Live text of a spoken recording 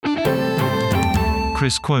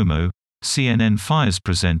Chris Cuomo, CNN fires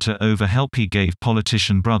presenter over help he gave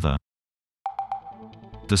politician brother.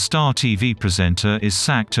 The Star TV presenter is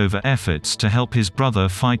sacked over efforts to help his brother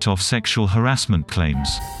fight off sexual harassment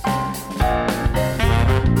claims.